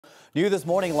New this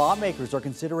morning, lawmakers are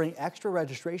considering extra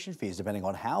registration fees depending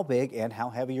on how big and how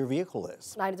heavy your vehicle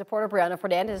is. 9 reporter Brianna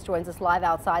Fernandez joins us live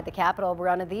outside the Capitol.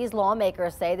 Brianna, these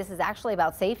lawmakers say this is actually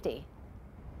about safety.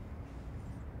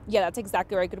 Yeah, that's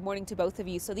exactly right. Good morning to both of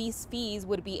you. So these fees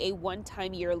would be a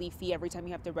one-time yearly fee every time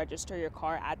you have to register your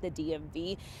car at the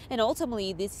DMV. And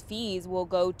ultimately, these fees will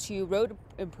go to road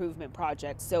improvement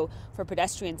projects, so for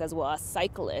pedestrians as well as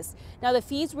cyclists. Now, the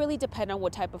fees really depend on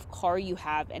what type of car you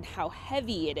have and how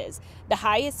heavy it is. The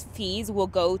highest fees will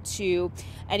go to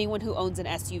anyone who owns an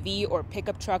SUV or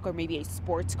pickup truck or maybe a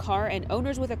sports car, and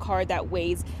owners with a car that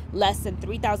weighs less than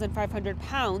 3,500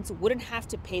 pounds wouldn't have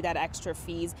to pay that extra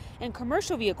fees, and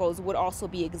commercial vehicles would also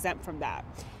be exempt from that.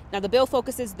 Now, the bill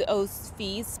focuses those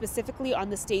fees specifically on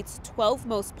the state's 12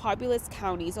 most populous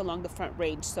counties along the Front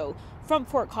Range, so from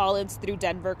Fort Collins through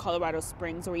Denver, Colorado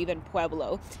Springs, or even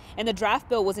Pueblo. And the draft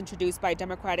bill was introduced by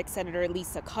Democratic Senator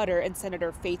Lisa Cutter and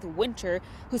Senator Faith Winter,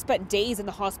 who spent days in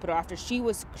the hospital after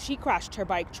she crashed her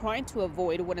bike trying to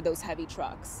avoid one of those heavy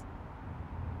trucks.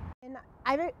 And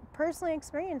I personally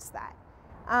experienced that.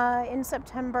 In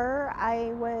September,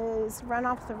 I was run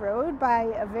off the road by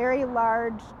a very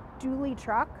large dually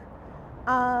truck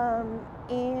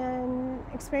and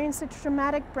experienced a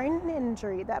traumatic brain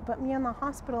injury that put me in the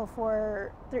hospital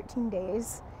for 13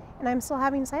 days, and I'm still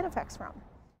having side effects from.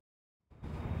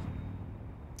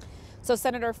 So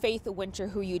Senator Faith Winter,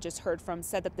 who you just heard from,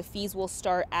 said that the fees will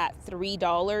start at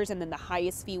 $3 and then the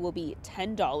highest fee will be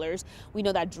 $10. We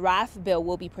know that draft bill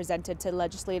will be presented to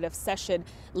legislative session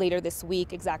later this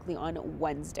week, exactly on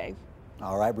Wednesday.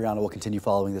 All right, Brianna, we'll continue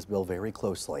following this bill very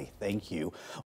closely. Thank you.